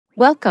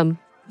Welcome,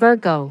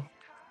 Virgo.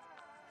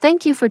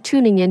 Thank you for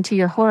tuning in to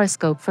your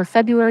horoscope for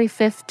February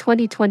 5,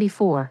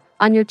 2024,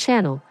 on your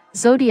channel,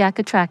 Zodiac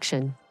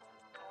Attraction.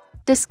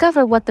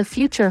 Discover what the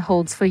future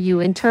holds for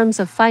you in terms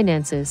of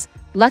finances,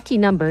 lucky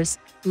numbers,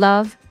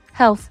 love,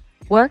 health,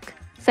 work,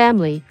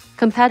 family,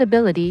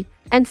 compatibility,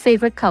 and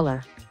favorite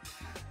color.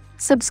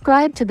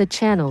 Subscribe to the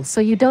channel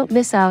so you don't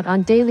miss out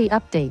on daily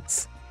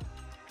updates.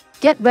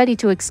 Get ready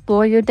to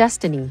explore your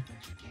destiny.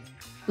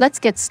 Let's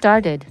get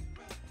started.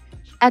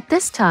 At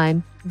this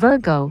time,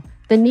 Virgo,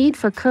 the need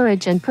for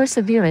courage and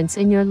perseverance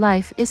in your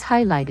life is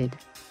highlighted.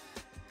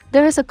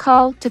 There is a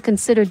call to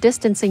consider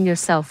distancing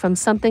yourself from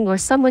something or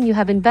someone you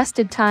have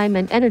invested time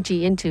and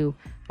energy into,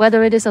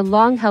 whether it is a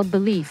long-held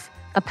belief,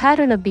 a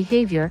pattern of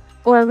behavior,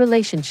 or a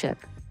relationship.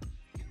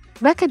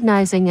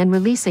 Recognizing and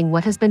releasing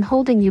what has been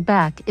holding you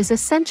back is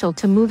essential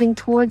to moving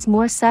towards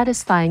more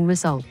satisfying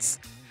results.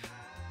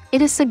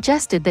 It is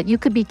suggested that you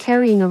could be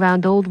carrying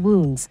around old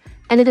wounds,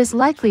 and it is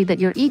likely that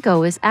your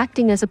ego is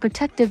acting as a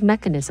protective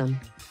mechanism.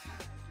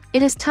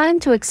 It is time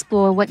to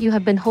explore what you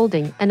have been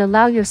holding and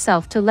allow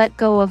yourself to let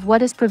go of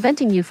what is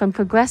preventing you from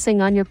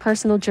progressing on your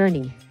personal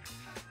journey.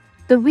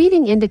 The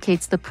reading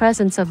indicates the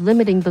presence of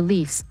limiting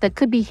beliefs that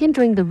could be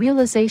hindering the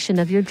realization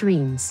of your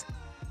dreams.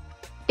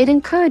 It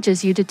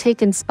encourages you to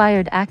take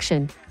inspired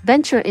action,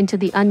 venture into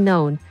the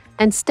unknown,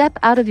 and step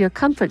out of your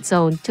comfort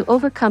zone to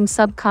overcome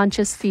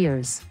subconscious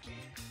fears.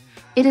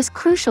 It is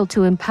crucial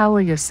to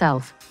empower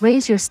yourself,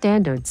 raise your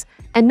standards,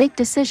 and make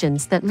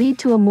decisions that lead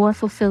to a more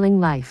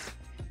fulfilling life.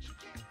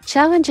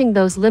 Challenging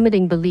those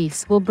limiting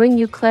beliefs will bring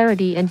you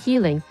clarity and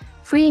healing,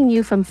 freeing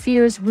you from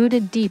fears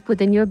rooted deep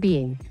within your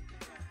being.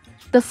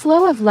 The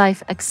flow of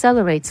life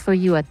accelerates for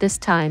you at this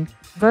time,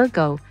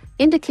 Virgo,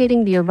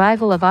 indicating the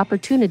arrival of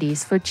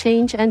opportunities for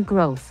change and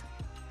growth.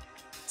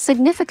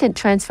 Significant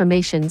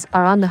transformations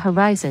are on the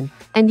horizon,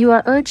 and you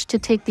are urged to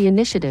take the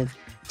initiative,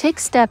 take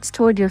steps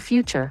toward your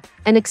future,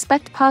 and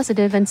expect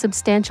positive and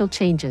substantial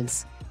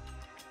changes.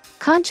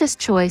 Conscious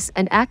choice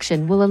and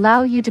action will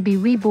allow you to be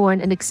reborn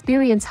and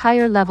experience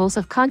higher levels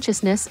of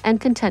consciousness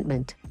and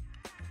contentment.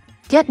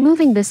 Get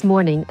moving this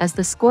morning as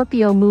the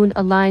Scorpio moon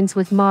aligns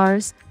with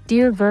Mars,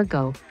 dear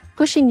Virgo,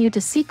 pushing you to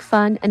seek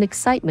fun and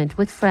excitement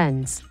with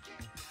friends.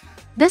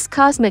 This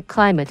cosmic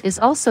climate is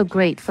also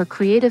great for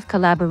creative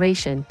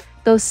collaboration,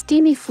 though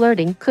steamy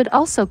flirting could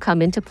also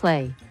come into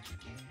play.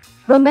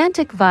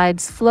 Romantic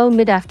vibes flow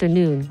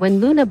mid-afternoon when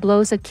Luna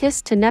blows a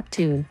kiss to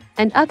Neptune,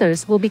 and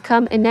others will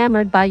become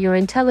enamored by your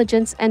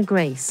intelligence and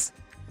grace.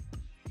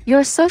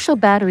 Your social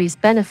batteries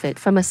benefit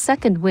from a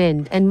second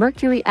wind, and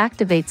Mercury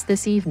activates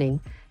this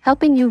evening,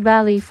 helping you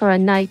rally for a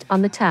night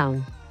on the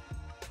town.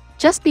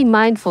 Just be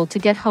mindful to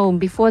get home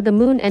before the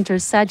moon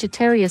enters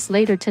Sagittarius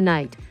later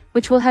tonight,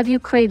 which will have you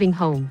craving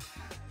home.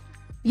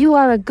 You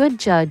are a good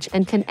judge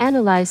and can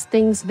analyze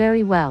things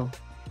very well.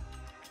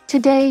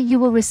 Today you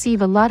will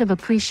receive a lot of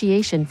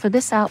appreciation for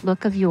this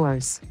outlook of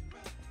yours.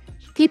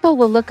 People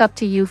will look up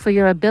to you for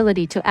your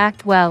ability to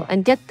act well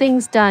and get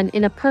things done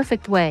in a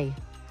perfect way.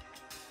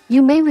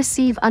 You may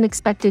receive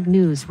unexpected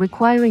news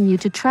requiring you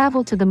to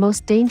travel to the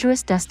most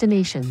dangerous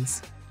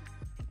destinations.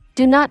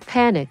 Do not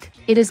panic,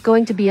 it is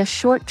going to be a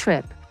short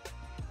trip.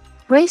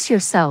 Brace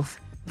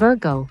yourself,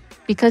 Virgo,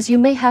 because you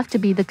may have to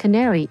be the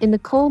canary in the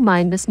coal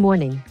mine this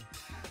morning.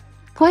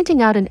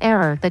 Pointing out an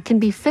error that can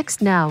be fixed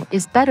now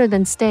is better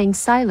than staying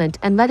silent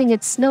and letting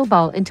it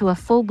snowball into a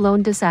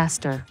full-blown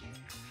disaster.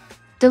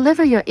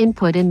 Deliver your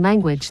input in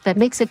language that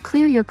makes it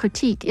clear your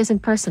critique isn't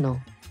personal.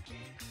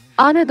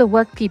 Honor the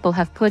work people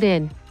have put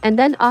in, and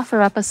then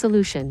offer up a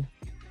solution.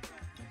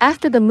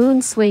 After the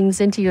moon swings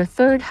into your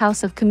third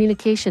house of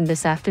communication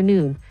this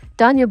afternoon,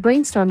 don your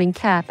brainstorming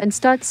cap and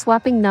start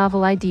swapping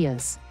novel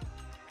ideas.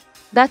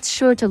 That's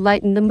sure to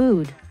lighten the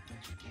mood.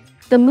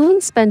 The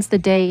moon spends the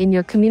day in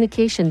your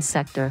communications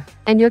sector,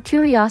 and your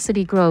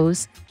curiosity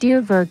grows, dear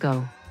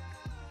Virgo.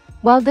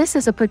 While this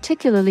is a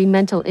particularly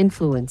mental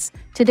influence,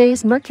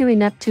 today's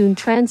Mercury-Neptune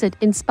transit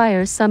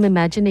inspires some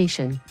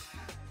imagination.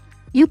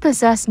 You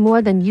possess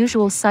more than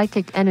usual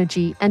psychic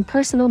energy and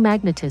personal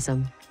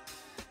magnetism.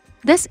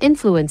 This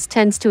influence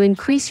tends to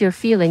increase your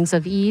feelings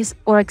of ease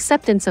or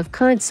acceptance of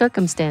current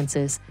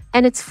circumstances,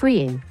 and it's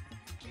freeing.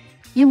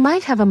 You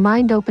might have a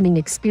mind-opening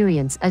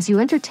experience as you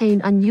entertain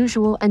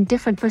unusual and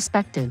different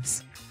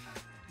perspectives.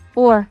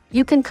 Or,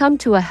 you can come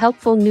to a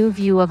helpful new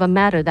view of a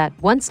matter that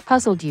once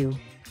puzzled you.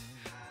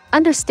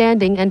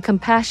 Understanding and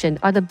compassion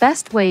are the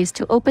best ways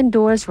to open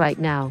doors right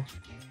now.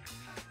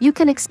 You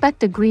can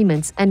expect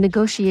agreements and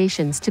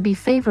negotiations to be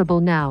favorable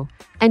now,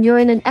 and you're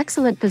in an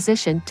excellent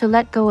position to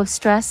let go of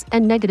stress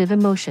and negative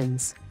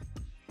emotions.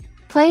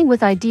 Playing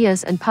with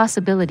ideas and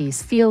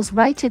possibilities feels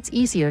right. It's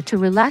easier to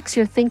relax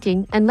your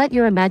thinking and let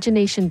your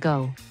imagination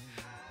go.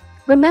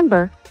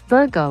 Remember,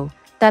 Virgo,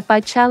 that by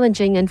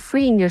challenging and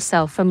freeing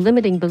yourself from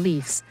limiting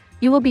beliefs,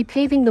 you will be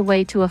paving the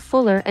way to a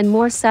fuller and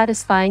more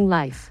satisfying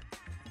life.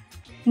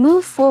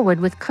 Move forward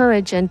with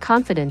courage and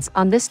confidence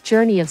on this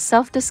journey of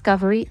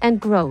self-discovery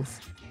and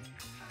growth.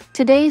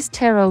 Today's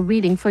tarot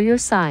reading for your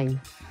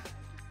sign.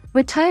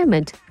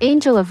 Retirement,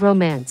 Angel of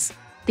Romance.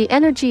 the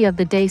energy of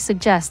the day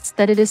suggests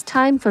that it is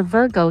time for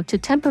Virgo to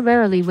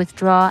temporarily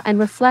withdraw and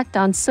reflect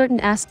on certain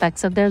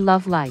aspects of their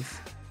love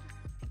life.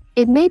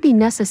 It may be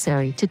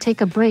necessary to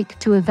take a break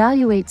to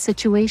evaluate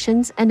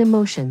situations and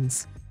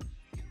emotions.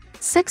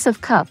 Six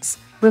of Cups,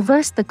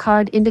 reversed. The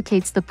card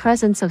indicates the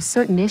presence of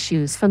certain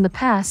issues from the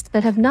past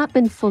that have not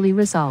been fully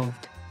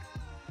resolved.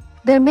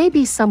 There may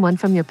be someone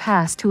from your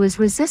past who is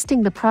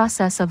resisting the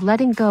process of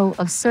letting go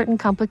of certain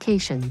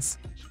complications.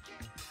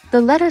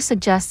 The letter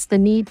suggests the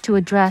need to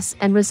address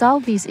and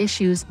resolve these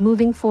issues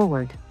moving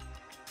forward.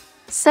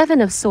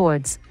 Seven of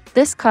Swords,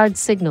 this card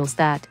signals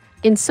that,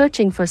 in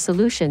searching for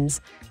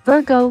solutions,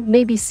 Virgo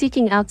may be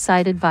seeking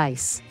outside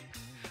advice.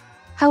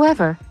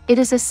 However, it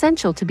is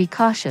essential to be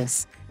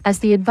cautious, as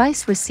the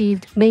advice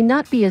received may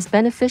not be as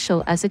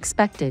beneficial as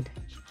expected.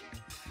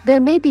 There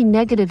may be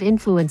negative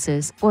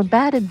influences or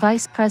bad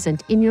advice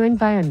present in your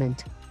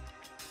environment.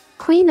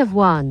 Queen of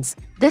Wands,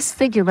 this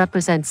figure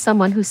represents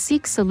someone who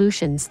seeks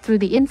solutions through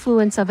the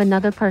influence of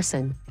another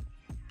person.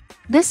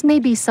 This may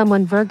be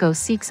someone Virgo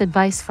seeks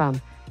advice from,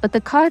 but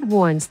the card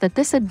warns that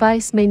this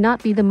advice may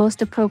not be the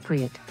most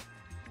appropriate.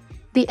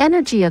 The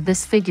energy of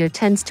this figure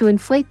tends to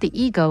inflate the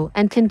ego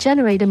and can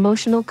generate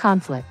emotional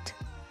conflict.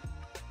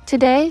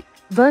 Today,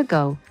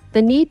 Virgo,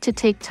 the need to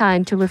take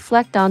time to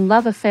reflect on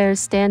love affairs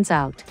stands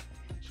out.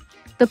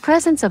 The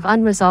presence of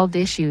unresolved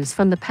issues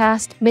from the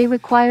past may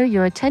require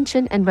your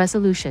attention and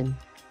resolution.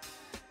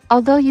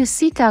 Although you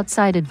seek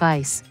outside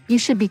advice, you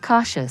should be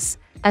cautious,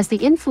 as the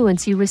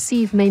influence you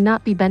receive may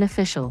not be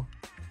beneficial.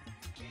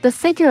 The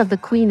figure of the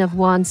Queen of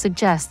Wands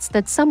suggests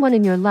that someone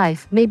in your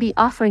life may be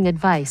offering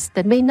advice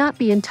that may not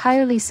be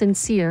entirely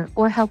sincere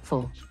or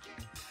helpful.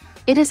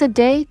 It is a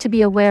day to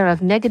be aware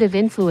of negative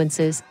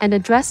influences and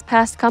address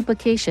past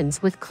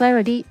complications with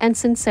clarity and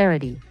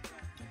sincerity.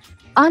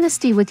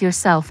 Honesty with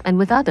yourself and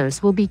with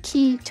others will be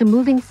key to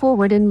moving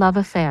forward in love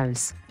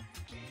affairs.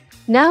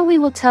 Now we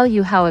will tell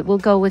you how it will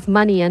go with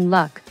money and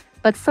luck,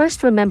 but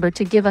first remember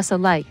to give us a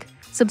like,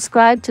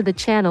 subscribe to the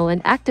channel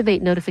and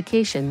activate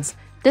notifications.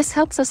 This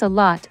helps us a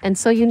lot and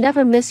so you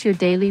never miss your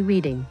daily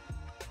reading.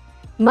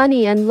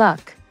 Money and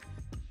luck.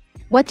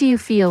 What do you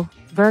feel,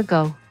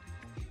 Virgo?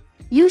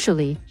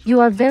 Usually, you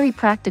are very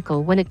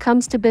practical when it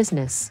comes to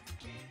business.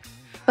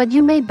 But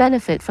you may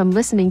benefit from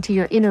listening to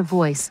your inner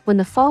voice when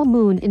the full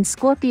moon in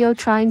Scorpio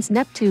trines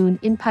Neptune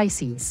in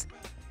Pisces.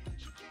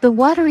 The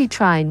watery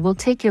trine will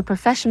take your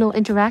professional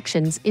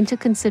interactions into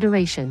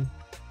consideration.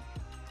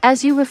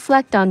 As you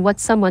reflect on what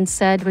someone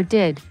said or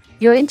did,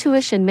 your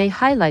intuition may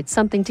highlight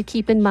something to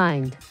keep in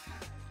mind.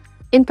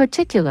 In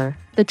particular,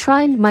 the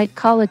trine might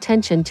call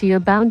attention to your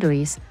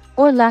boundaries,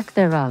 or lack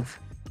thereof.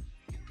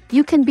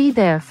 You can be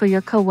there for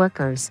your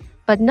co-workers,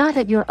 but not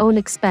at your own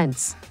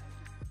expense.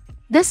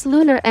 This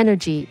lunar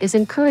energy is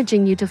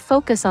encouraging you to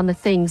focus on the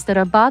things that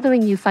are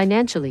bothering you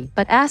financially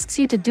but asks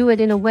you to do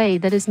it in a way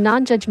that is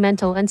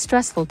non-judgmental and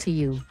stressful to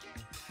you.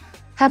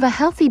 Have a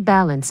healthy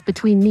balance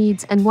between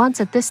needs and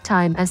wants at this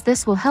time, as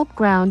this will help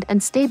ground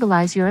and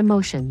stabilize your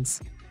emotions.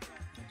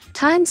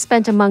 Time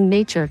spent among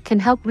nature can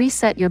help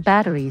reset your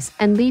batteries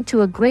and lead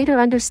to a greater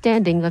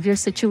understanding of your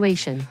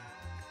situation.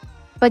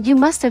 But you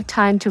must have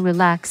time to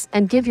relax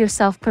and give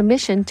yourself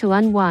permission to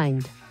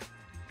unwind.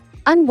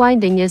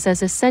 Unwinding is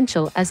as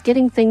essential as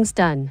getting things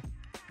done.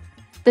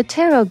 The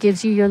tarot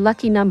gives you your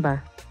lucky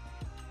number.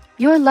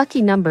 Your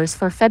lucky numbers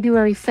for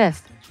February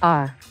 5th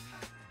are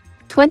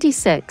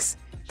 26,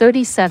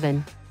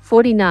 37,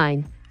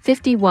 49,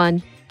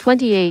 51,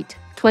 28,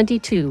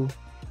 22.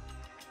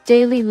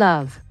 Daily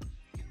love.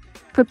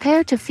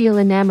 Prepare to feel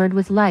enamored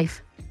with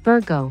life,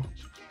 Virgo.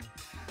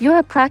 You're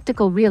a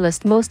practical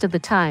realist most of the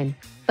time,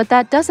 but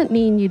that doesn't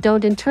mean you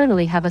don't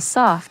internally have a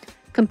soft,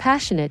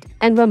 compassionate,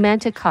 and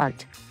romantic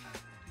heart.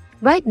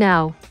 Right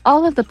now,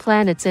 all of the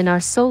planets in our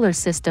solar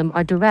system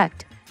are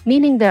direct,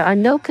 meaning there are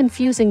no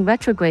confusing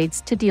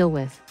retrogrades to deal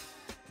with.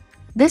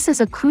 This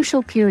is a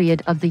crucial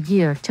period of the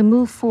year to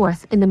move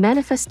forth in the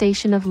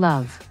manifestation of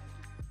love.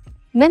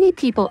 Many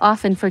people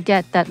often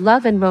forget that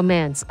love and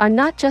romance are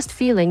not just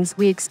feelings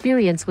we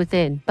experience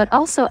within, but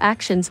also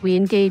actions we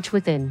engage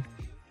within.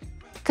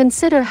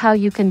 Consider how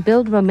you can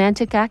build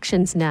romantic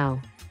actions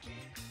now.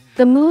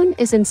 The moon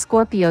is in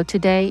Scorpio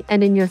today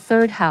and in your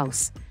third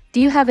house. Do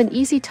you have an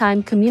easy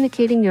time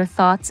communicating your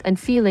thoughts and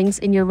feelings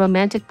in your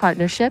romantic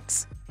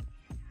partnerships?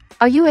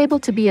 Are you able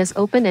to be as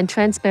open and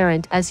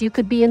transparent as you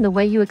could be in the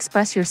way you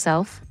express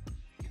yourself?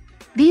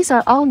 These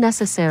are all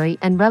necessary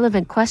and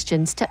relevant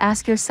questions to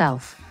ask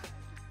yourself.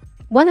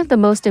 One of the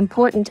most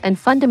important and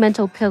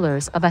fundamental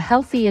pillars of a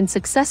healthy and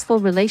successful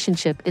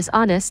relationship is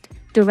honest,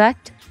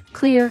 direct,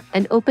 clear,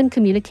 and open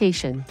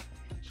communication.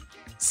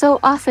 So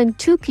often,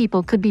 two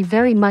people could be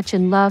very much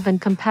in love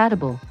and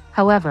compatible,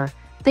 however,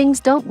 things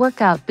don't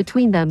work out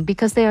between them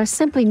because they are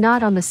simply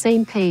not on the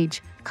same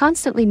page,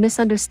 constantly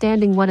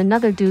misunderstanding one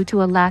another due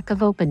to a lack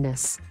of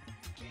openness.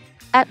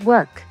 At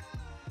work.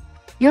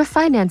 Your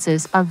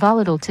finances are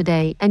volatile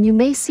today and you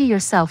may see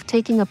yourself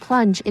taking a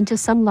plunge into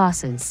some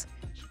losses.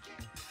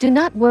 Do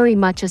not worry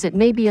much, as it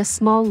may be a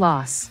small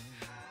loss.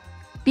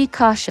 Be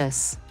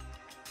cautious.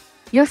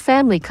 Your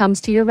family comes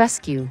to your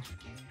rescue.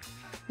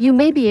 You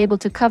may be able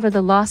to cover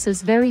the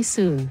losses very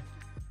soon.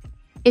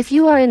 If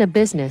you are in a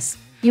business,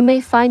 you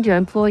may find your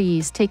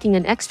employees taking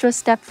an extra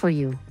step for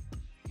you.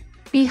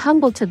 Be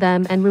humble to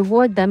them and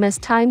reward them as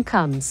time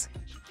comes.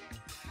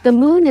 The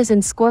moon is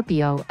in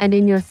Scorpio and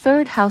in your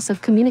third house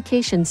of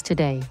communications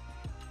today.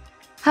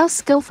 How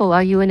skillful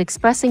are you in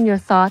expressing your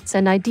thoughts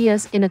and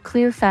ideas in a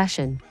clear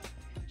fashion?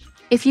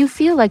 If you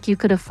feel like you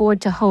could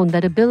afford to hone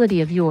that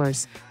ability of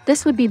yours,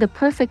 this would be the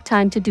perfect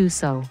time to do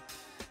so.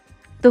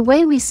 The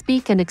way we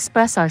speak and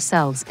express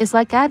ourselves is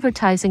like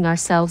advertising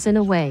ourselves in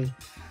a way.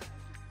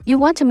 You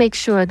want to make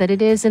sure that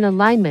it is in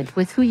alignment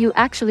with who you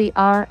actually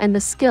are and the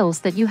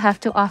skills that you have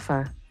to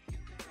offer.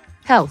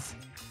 Health.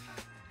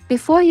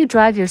 Before you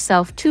drive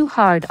yourself too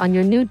hard on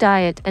your new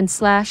diet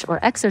or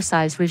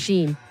exercise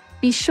regime,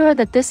 be sure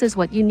that this is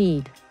what you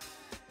need.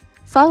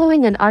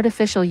 Following an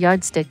artificial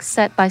yardstick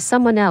set by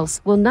someone else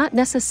will not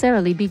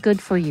necessarily be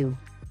good for you.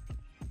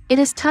 It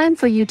is time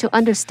for you to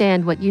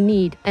understand what you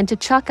need and to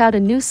chalk out a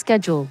new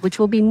schedule which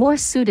will be more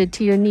suited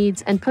to your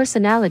needs and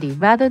personality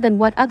rather than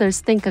what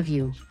others think of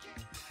you.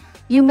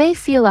 You may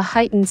feel a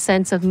heightened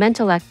sense of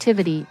mental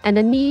activity and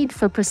a need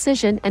for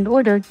precision and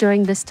order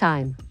during this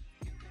time.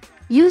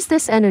 Use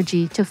this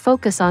energy to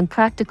focus on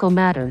practical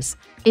matters,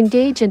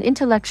 engage in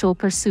intellectual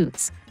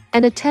pursuits,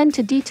 and attend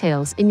to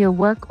details in your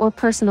work or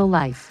personal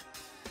life.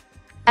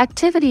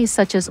 Activities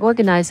such as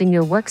organizing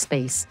your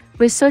workspace,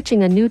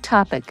 researching a new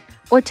topic,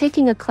 or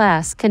taking a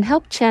class can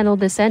help channel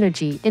this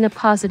energy in a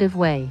positive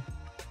way.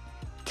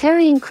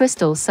 Carrying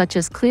crystals such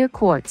as clear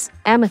quartz,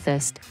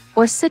 amethyst,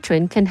 or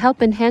citron can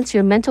help enhance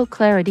your mental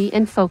clarity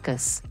and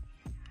focus.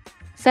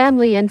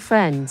 Family and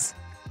friends.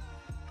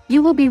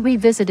 You will be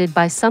revisited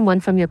by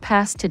someone from your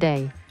past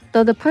today,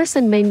 though the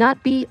person may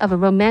not be of a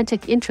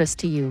romantic interest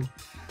to you.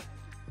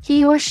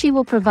 He or she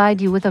will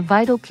provide you with a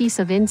vital piece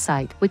of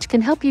insight which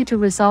can help you to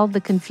resolve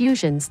the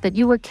confusions that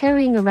you were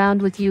carrying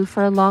around with you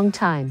for a long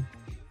time.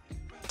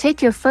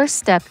 Take your first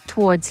step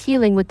towards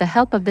healing with the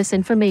help of this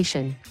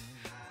information.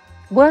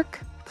 Work,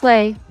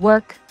 play,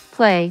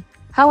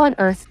 how on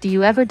earth do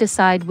you ever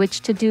decide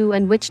which to do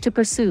and which to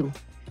pursue?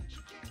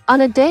 On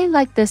a day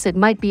like this it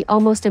might be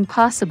almost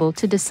impossible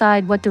to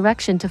decide what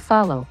direction to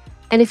follow,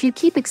 and if you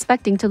keep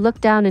expecting to look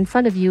down in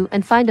front of you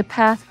and find a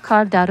path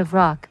carved out of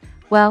rock,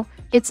 well,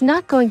 it's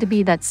not going to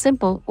be that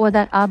simple or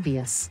that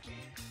obvious.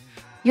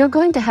 You're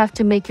going to have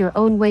to make your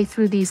own way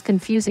through these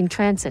confusing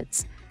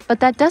transits, but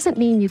that doesn't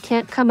mean you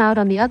can't come out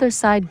on the other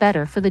side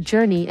better for the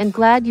journey and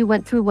glad you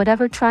went through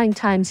whatever trying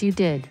times you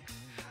did.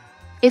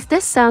 If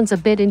this sounds a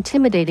bit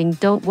intimidating,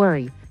 don't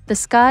worry, the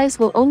skies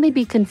will only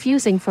be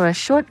confusing for a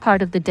short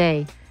part of the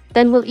day,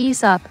 then will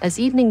ease up as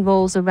evening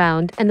rolls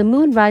around and the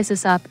moon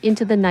rises up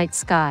into the night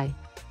sky.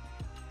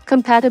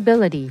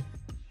 Compatibility.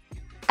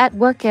 At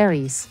work,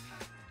 Aries.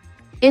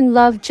 In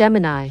love,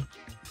 Gemini.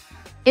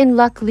 In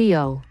luck,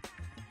 Leo.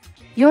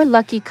 Your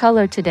lucky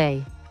color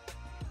today.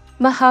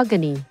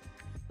 Mahogany.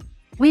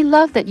 We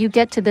love that you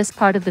get to this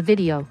part of the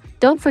video.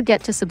 Don't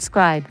forget to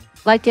subscribe,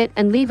 like it,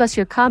 and leave us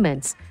your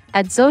comments.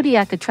 At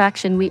Zodiac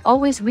Attraction we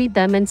always read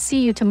them and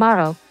see you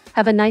tomorrow.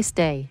 Have a nice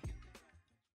day.